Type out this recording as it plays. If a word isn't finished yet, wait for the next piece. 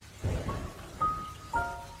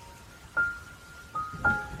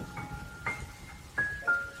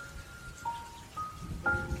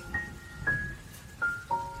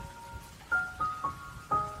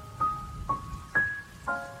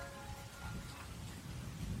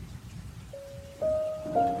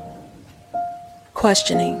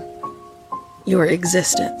questioning your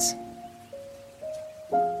existence.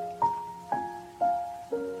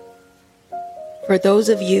 For those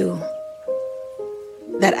of you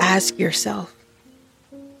that ask yourself,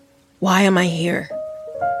 why am I here?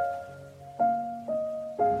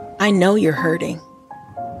 I know you're hurting.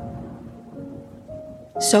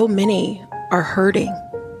 So many are hurting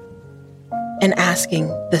and asking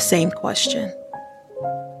the same question.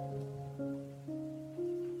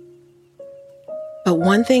 But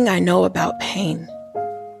one thing I know about pain,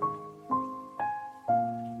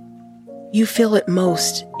 you feel it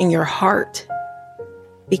most in your heart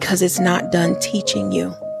because it's not done teaching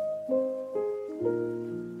you.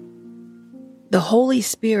 The Holy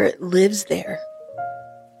Spirit lives there.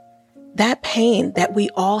 That pain that we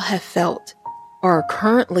all have felt or are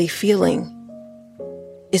currently feeling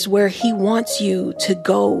is where He wants you to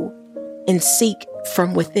go and seek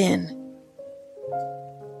from within.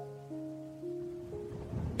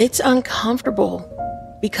 It's uncomfortable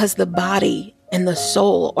because the body and the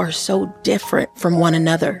soul are so different from one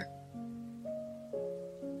another.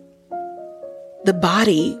 The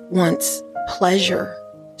body wants pleasure,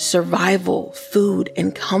 survival, food,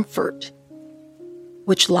 and comfort,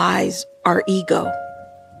 which lies our ego.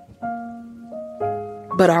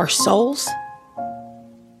 But our souls,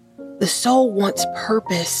 the soul wants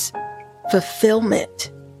purpose,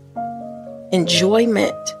 fulfillment,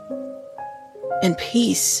 enjoyment, and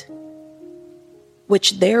peace,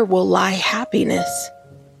 which there will lie happiness.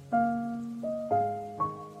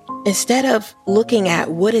 Instead of looking at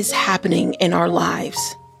what is happening in our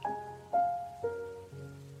lives,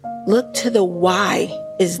 look to the why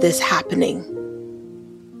is this happening?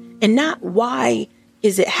 And not why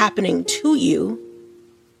is it happening to you,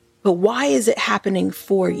 but why is it happening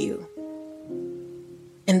for you?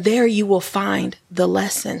 And there you will find the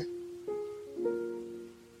lesson.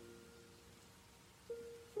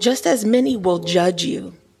 Just as many will judge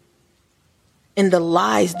you and the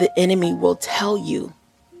lies the enemy will tell you,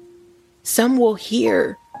 some will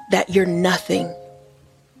hear that you're nothing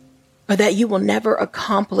or that you will never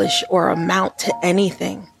accomplish or amount to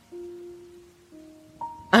anything.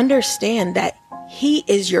 Understand that He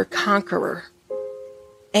is your conqueror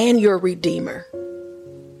and your redeemer.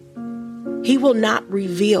 He will not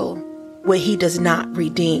reveal what He does not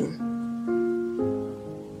redeem.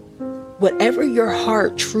 Whatever your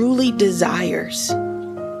heart truly desires,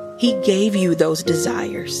 He gave you those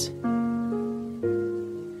desires.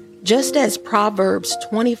 Just as Proverbs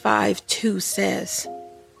 25:2 says,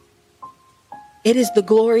 it is the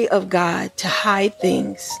glory of God to hide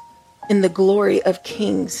things and the glory of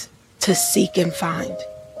kings to seek and find.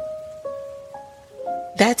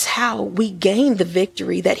 That's how we gain the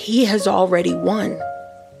victory that He has already won.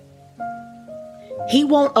 He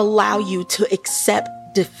won't allow you to accept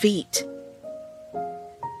defeat,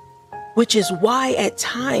 which is why at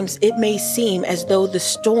times it may seem as though the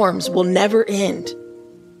storms will never end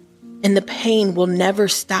and the pain will never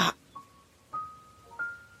stop.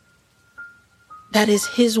 That is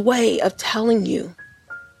His way of telling you,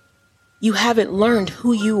 you haven't learned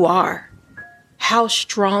who you are, how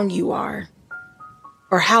strong you are,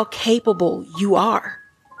 or how capable you are,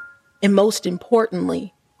 and most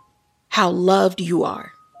importantly, how loved you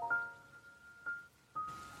are.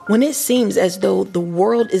 When it seems as though the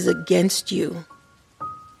world is against you,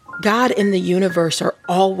 God and the universe are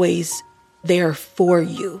always there for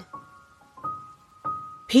you.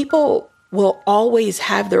 People will always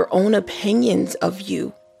have their own opinions of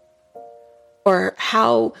you or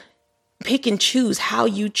pick and choose how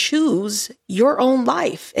you choose your own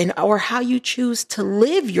life or how you choose to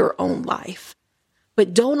live your own life.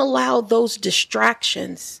 But don't allow those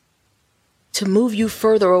distractions to move you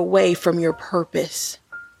further away from your purpose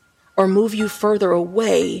or move you further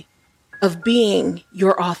away of being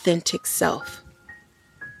your authentic self.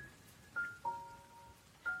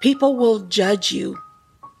 People will judge you.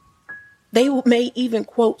 They may even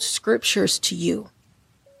quote scriptures to you.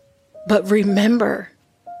 But remember,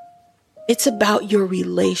 it's about your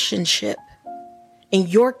relationship and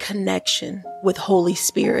your connection with Holy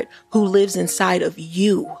Spirit who lives inside of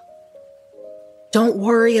you. Don't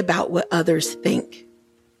worry about what others think.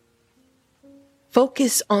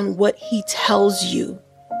 Focus on what He tells you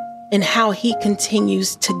and how He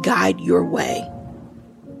continues to guide your way.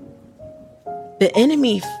 The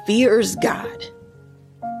enemy fears God.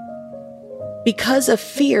 Because of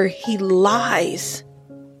fear, he lies.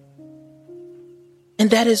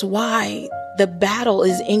 And that is why the battle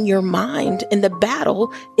is in your mind, and the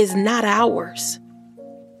battle is not ours.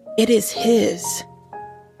 It is His.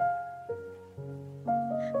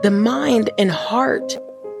 The mind and heart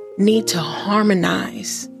need to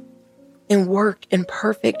harmonize and work in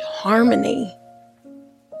perfect harmony.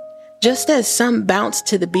 Just as some bounce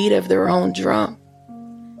to the beat of their own drum,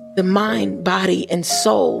 the mind, body, and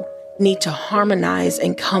soul need to harmonize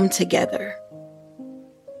and come together.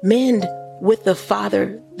 Mend with the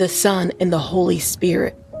Father, the Son, and the Holy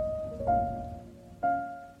Spirit.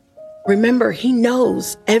 Remember, He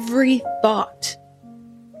knows every thought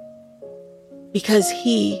because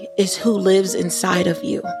He is who lives inside of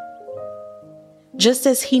you. Just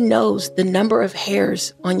as He knows the number of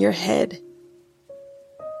hairs on your head,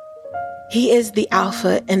 He is the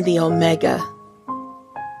Alpha and the Omega,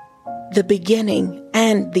 the beginning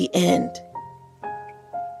and the end.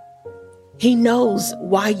 He knows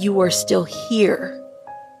why you are still here.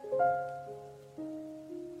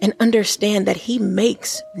 And understand that He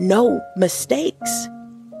makes no mistakes,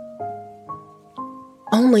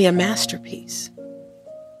 only a masterpiece.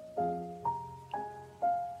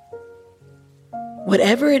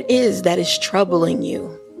 Whatever it is that is troubling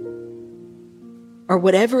you, or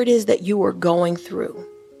whatever it is that you are going through,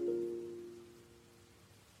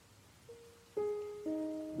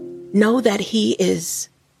 know that He is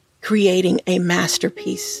creating a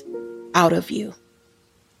masterpiece out of you.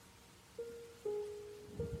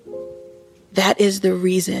 That is the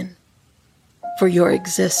reason for your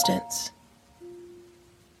existence.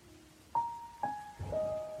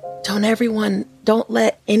 Don't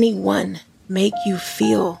let anyone make you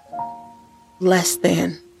feel less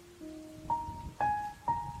than.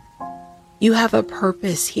 You have a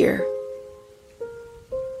purpose here.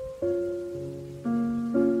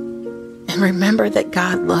 And remember that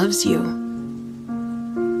God loves you.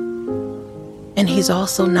 And He's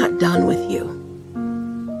also not done with you.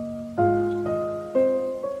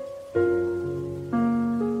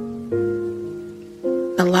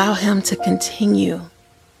 Allow Him to continue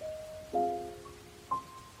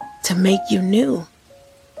to make you new.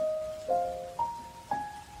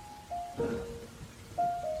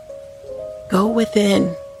 Go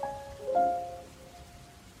within.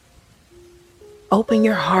 Open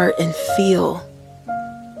your heart and feel.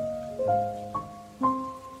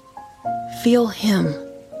 Feel Him.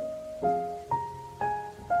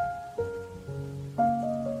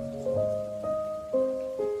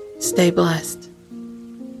 Stay blessed.